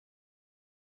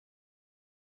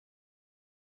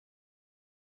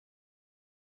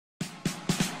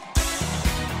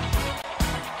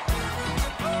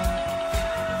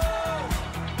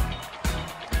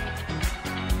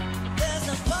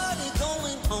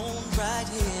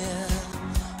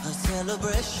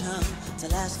celebration to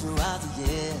last throughout the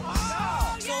year.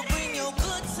 So bring your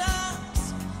good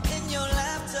times and your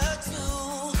laughter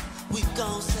too. We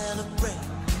gon' celebrate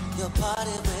your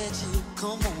party with you.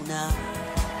 Come on now.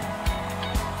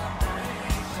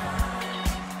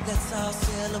 Let's all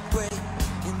celebrate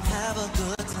and have a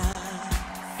good time.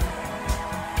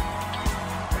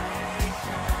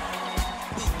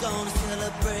 We gonna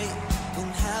celebrate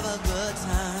and have a good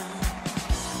time.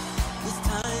 It's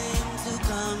time to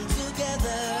come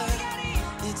together.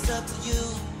 It's up to you.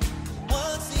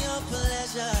 What's your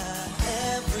pleasure?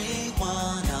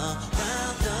 Everyone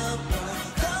around the world.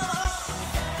 Come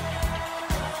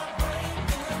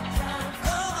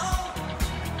on.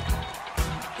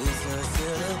 It's a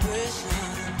celebration.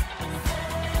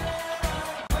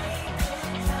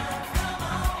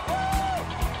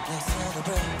 Let's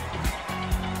celebrate.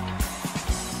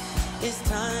 It's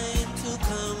time to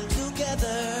come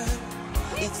together.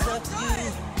 It's up to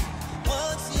you.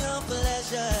 What's your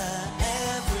pleasure?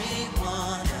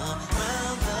 Everyone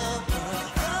around the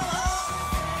world.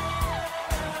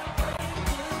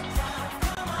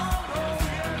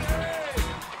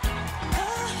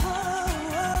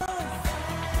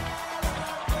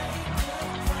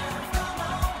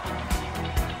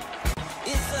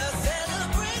 It's a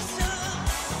celebration.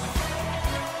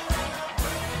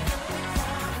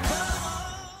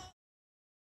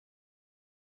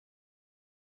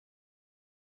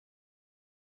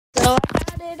 So I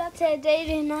got it up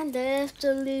today and I left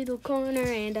a little corner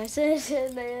and I said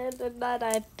that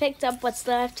I picked up what's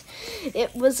left.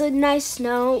 It was a nice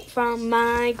note from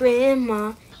my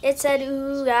grandma. It said,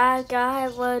 ooh, I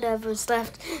got whatever's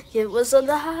left. It was a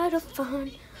lot of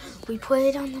fun. We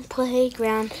played on the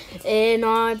playground in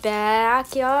our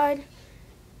backyard.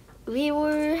 We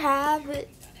were having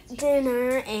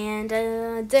dinner and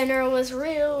dinner was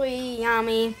really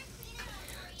yummy.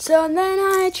 So then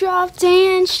I dropped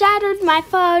and shattered my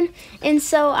phone, and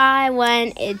so I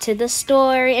went into the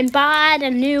store and bought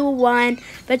a new one.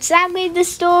 But sadly the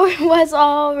store was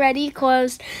already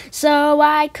closed, so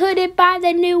I couldn't buy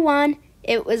the new one.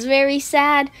 It was very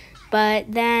sad,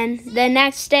 but then the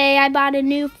next day I bought a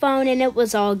new phone and it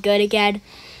was all good again.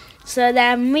 So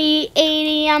then we ate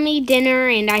a yummy dinner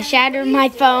and I shattered my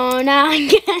phone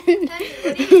again.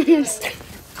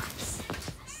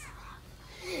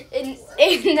 And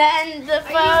then the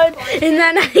phone, and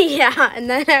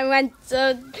then I went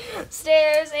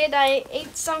upstairs and I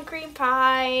ate some cream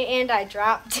pie and I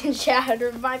dropped and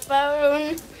shattered my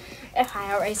phone.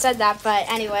 I already said that, but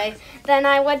anyway. Then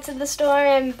I went to the store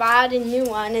and bought a new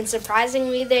one, and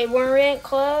surprisingly they weren't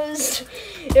closed.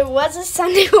 It was a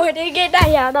Sunday morning and I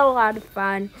had a lot of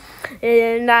fun.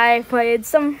 And I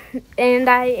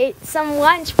ate some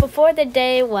lunch before the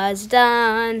day was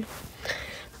done.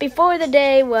 Before the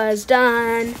day was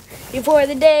done.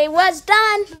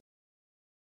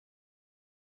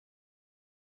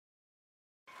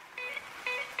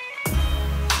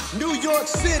 New York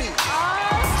City.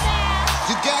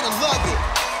 You gotta love it.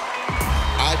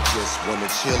 I just wanna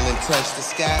chill and touch the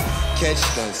sky. Catch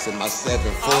stunts in my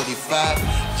 745.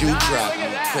 You drive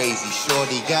me crazy,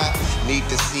 shorty. I need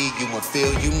to see you and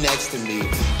feel you next to me.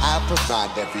 I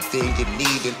provide everything you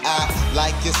need and I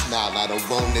like your smile. I don't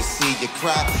wanna see you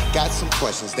cry. Got some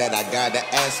questions that I gotta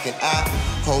ask and I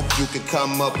hope you can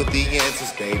come up with the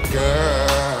answers, babe.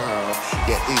 Girl,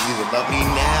 yeah, easy to love me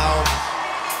now.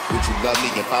 Would you love me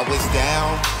if I was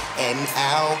down and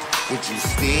out? Would you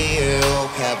still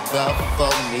have love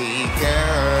for me,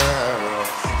 girl?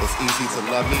 It's easy to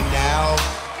love me now.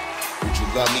 Would you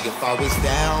love me if I was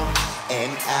down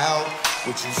and out?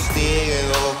 Would you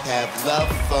still have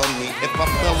love for me? If I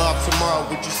fell off tomorrow,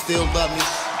 would you still love me?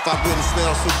 If I wouldn't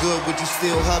smell so good, would you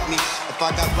still hug me? If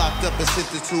I got locked up and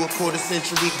sentenced to a quarter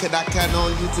century, could I count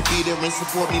on you to be there and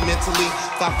support me mentally?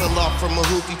 If I fell off from a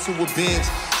hoopty to a bench,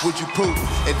 would you poop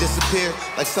and disappear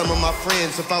like some of my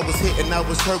friends? If I was hit and I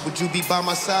was hurt, would you be by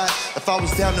my side? If I was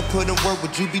down to put in work,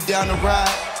 would you be down to ride?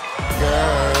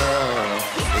 Girl,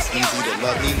 it's easy to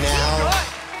love me now.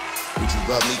 Would you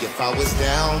love me if I was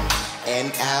down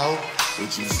and out?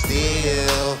 Would you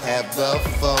still have love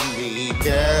for me,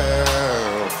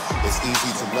 girl? It's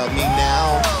easy to love me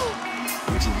now.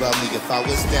 Would you love me if I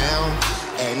was down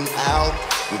and out?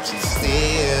 Would you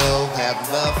still have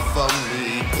love for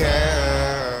me,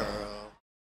 girl?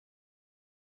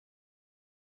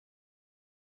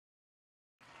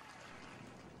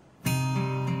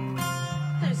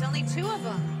 There's only two of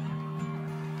them.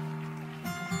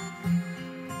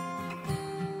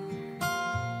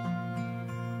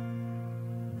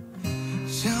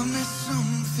 Tell me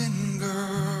something,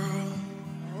 girl.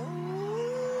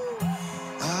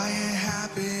 Are you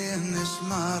happy in this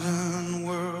modern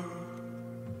world?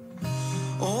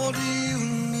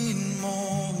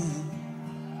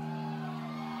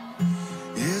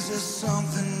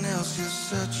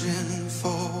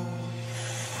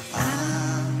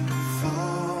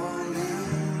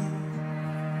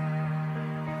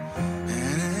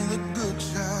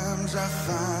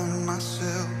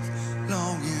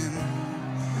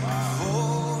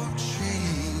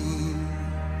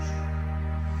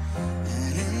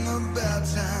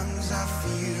 sometimes I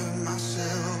feel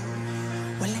myself.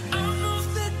 Well, out of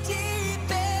the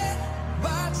deep end,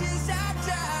 watch as I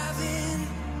dive in.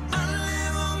 I'll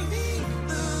never meet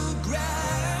the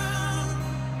ground.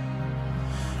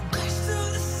 Crash to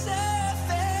the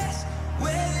surface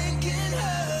where they can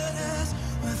hurt us.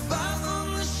 We're far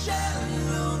from the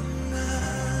shallow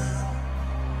now.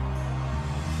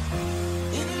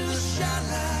 In the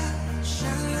shallow.